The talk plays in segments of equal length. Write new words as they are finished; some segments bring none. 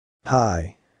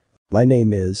Hi. My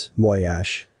name is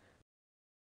Moyash.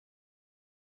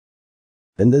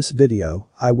 In this video,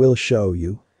 I will show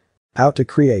you how to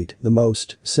create the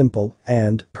most simple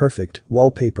and perfect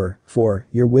wallpaper for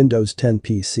your Windows 10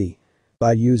 PC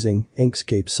by using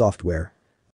Inkscape software.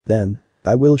 Then,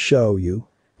 I will show you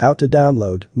how to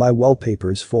download my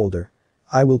Wallpapers folder.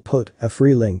 I will put a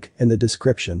free link in the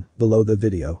description below the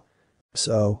video.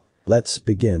 So, let's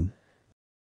begin.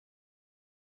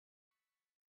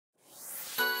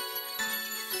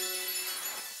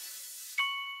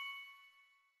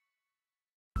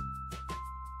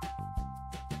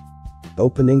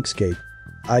 Open Inkscape.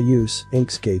 I use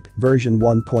Inkscape version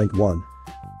 1.1.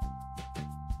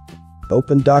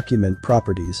 Open Document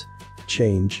Properties.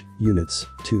 Change Units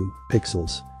to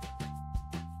Pixels.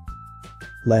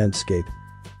 Landscape.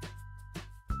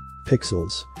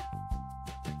 Pixels.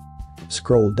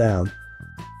 Scroll down.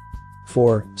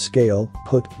 For Scale,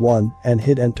 put 1 and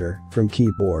hit Enter from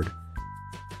keyboard.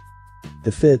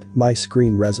 To fit my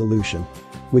screen resolution,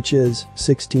 which is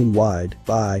 16 wide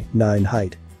by 9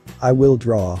 height, I will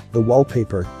draw the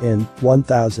wallpaper in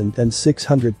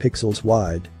 1600 pixels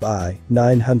wide by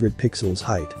 900 pixels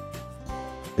height.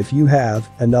 If you have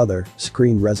another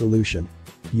screen resolution,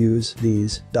 use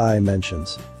these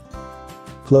dimensions.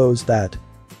 Close that.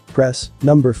 Press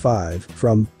number 5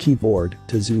 from keyboard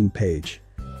to zoom page.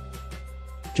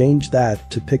 Change that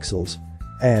to pixels.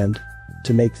 And,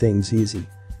 to make things easy,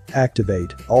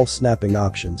 activate all snapping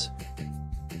options.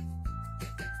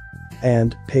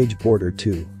 And page border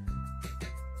too.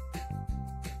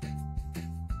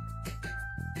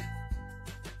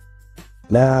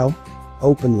 Now,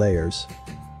 open Layers.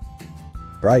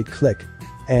 Right-click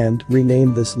and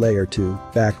rename this layer to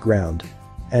Background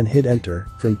and hit Enter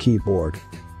from keyboard.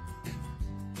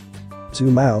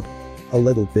 Zoom out a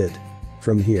little bit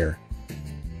from here.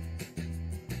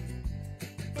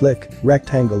 Click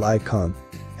rectangle icon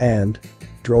and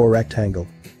draw a rectangle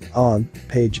on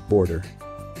page border.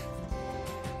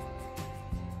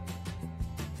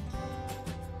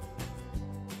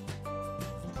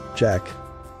 Check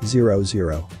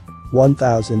 00,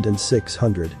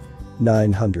 1600,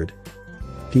 900.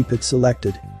 Keep it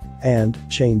selected and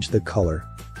change the color.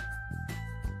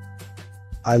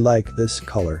 I like this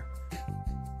color.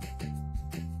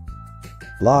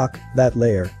 Lock that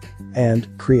layer and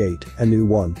create a new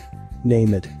one.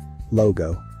 Name it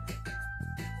Logo.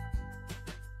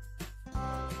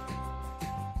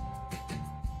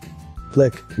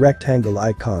 Click rectangle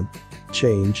icon,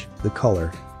 change the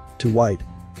color to white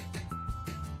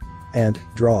and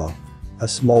draw a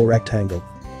small rectangle.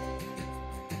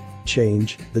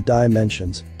 Change the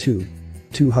dimensions to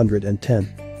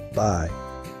 210 by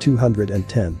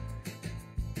 210.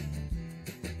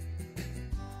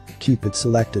 Keep it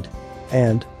selected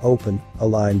and open a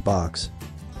line box.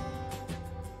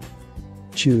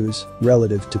 Choose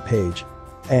relative to page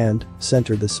and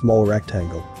center the small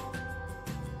rectangle.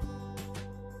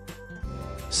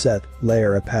 Set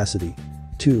layer opacity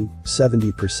to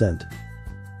 70%.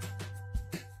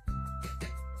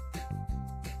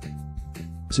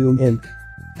 Zoom in,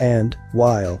 and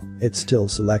while it's still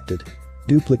selected,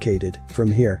 duplicate it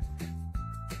from here.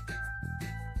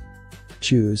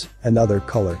 Choose another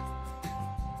color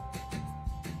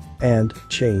and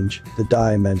change the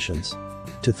dimensions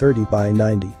to 30 by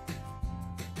 90.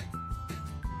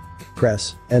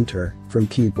 Press Enter from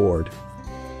keyboard.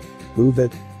 Move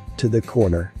it to the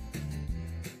corner.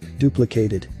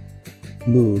 Duplicate it.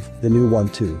 Move the new one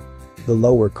to the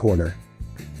lower corner.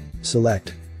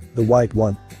 Select the white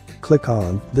one. Click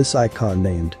on this icon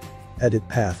named Edit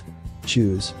Path.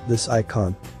 Choose this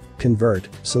icon. Convert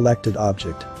selected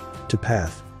object to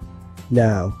path.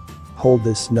 Now, hold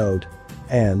this node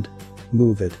and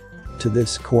move it to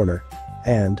this corner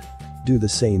and do the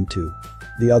same to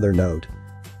the other node.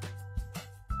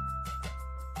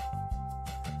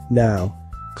 Now,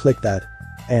 click that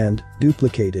and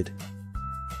duplicate it.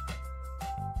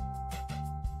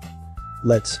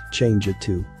 Let's change it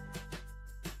to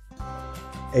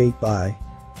 8 by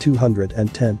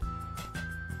 210.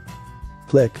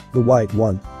 Click the white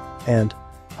one and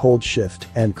hold Shift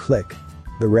and click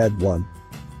the red one.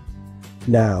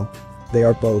 Now, they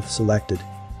are both selected.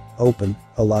 Open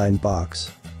a line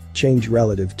box. Change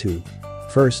relative to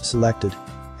first selected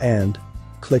and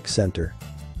click Center.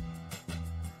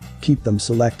 Keep them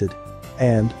selected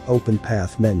and open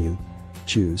Path menu.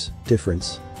 Choose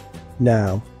Difference.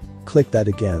 Now, click that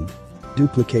again.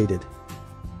 Duplicate it.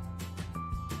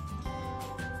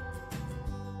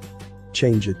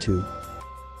 Change it to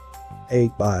 8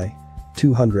 by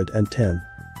 210.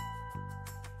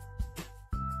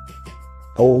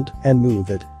 Hold and move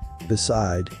it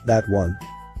beside that one.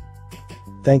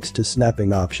 thanks to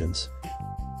snapping options.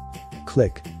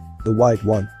 Click the white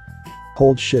one.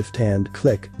 Hold Shift and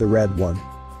click the red one.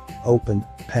 Open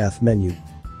Path menu.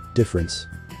 Difference.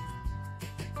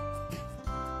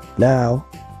 Now,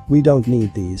 we don't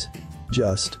need these.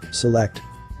 Just select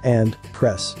and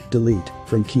press Delete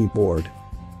from keyboard.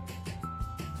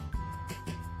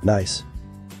 Nice.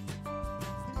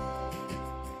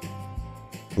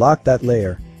 Lock that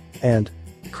layer and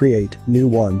create new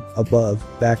one above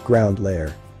background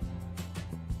layer.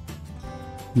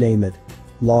 Name it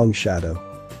Long Shadow.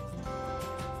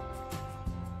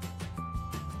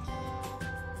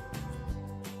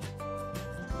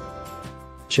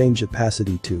 Change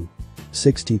opacity to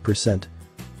 60%.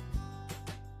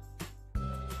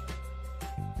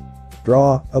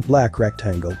 Draw a black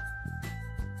rectangle.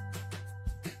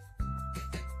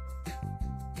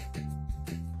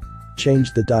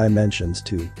 Change the dimensions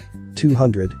to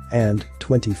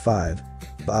 225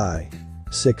 by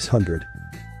 600.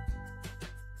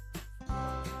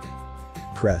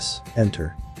 Press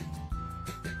Enter.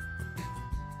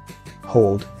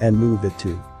 Hold and move it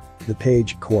to the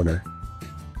page corner.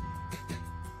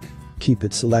 Keep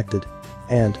it selected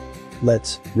and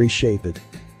let's reshape it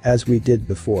as we did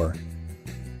before.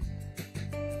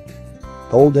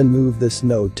 Hold and move this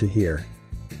node to here.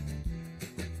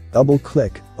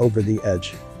 Double-click over the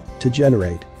edge to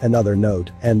generate another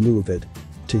node and move it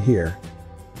to here.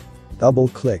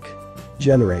 Double-click,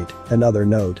 generate another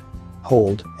node,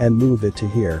 hold and move it to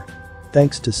here,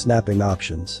 thanks to snapping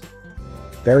options.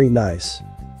 Very nice.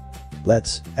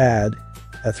 Let's add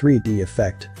a 3D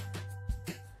effect.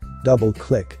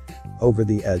 Double-click over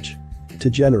the edge to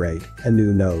generate a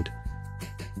new node.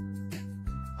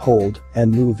 Hold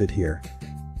and move it here.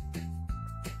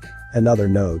 Another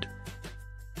node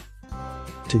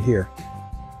to here.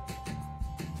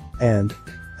 And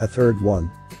a third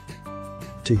one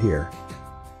to here.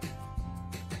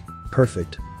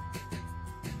 Perfect.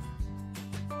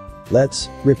 Let's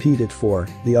repeat it for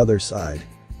the other side.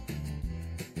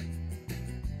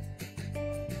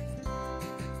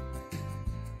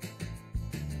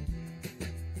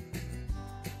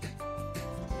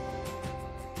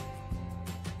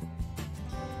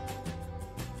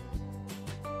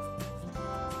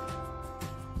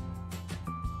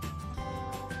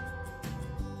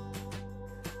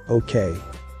 OK.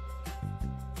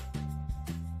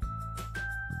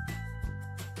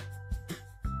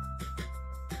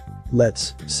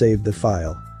 Let's save the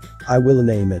file. I will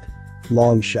name it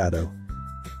Long Shadow.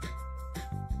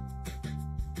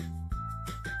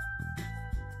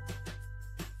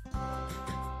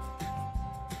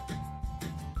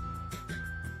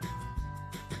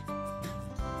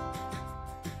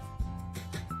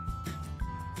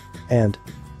 And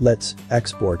let's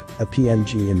export a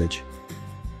PNG image.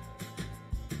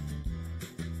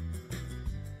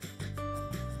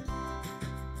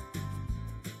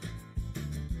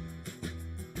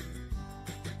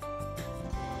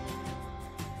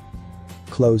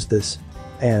 Close this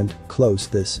and close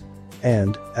this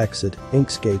and exit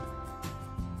Inkscape.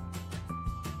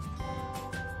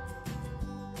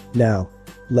 Now,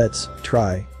 let's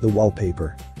try the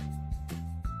wallpaper.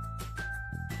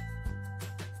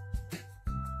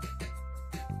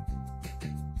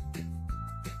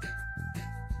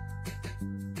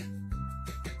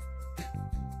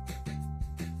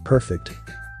 Perfect.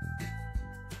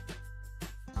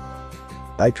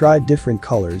 I tried different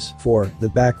colors for the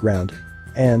background,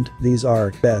 and these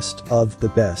are best of the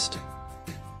best.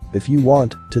 If you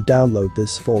want to download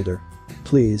this folder,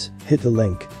 please hit the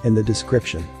link in the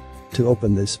description to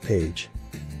open this page.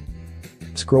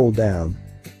 Scroll down.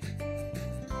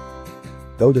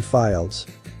 Go to Files.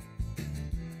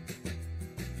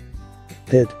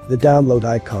 Hit the download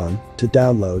icon to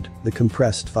download the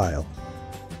compressed file.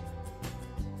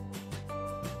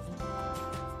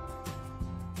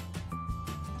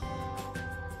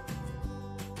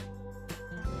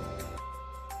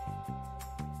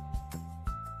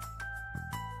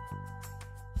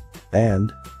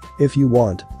 And if you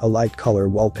want a light color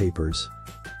wallpapers,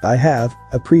 I have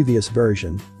a previous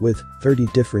version with 30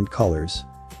 different colors.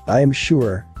 I am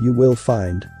sure you will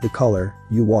find the color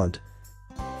you want.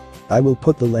 I will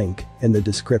put the link in the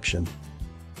description.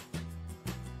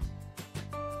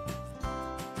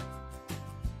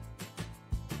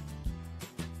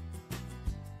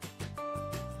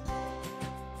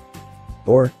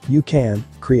 Or you can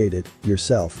create it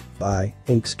yourself by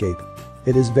Inkscape.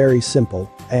 It is very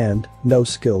simple and no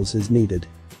skills is needed.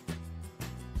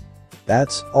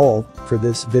 That's all for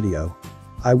this video.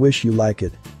 I wish you like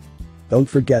it. Don't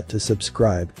forget to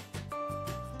subscribe.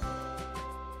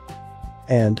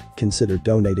 And consider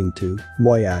donating to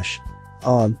Moyash.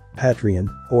 on Patreon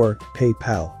or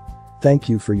PayPal. Thank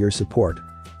you for your support.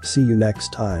 See you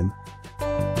next time.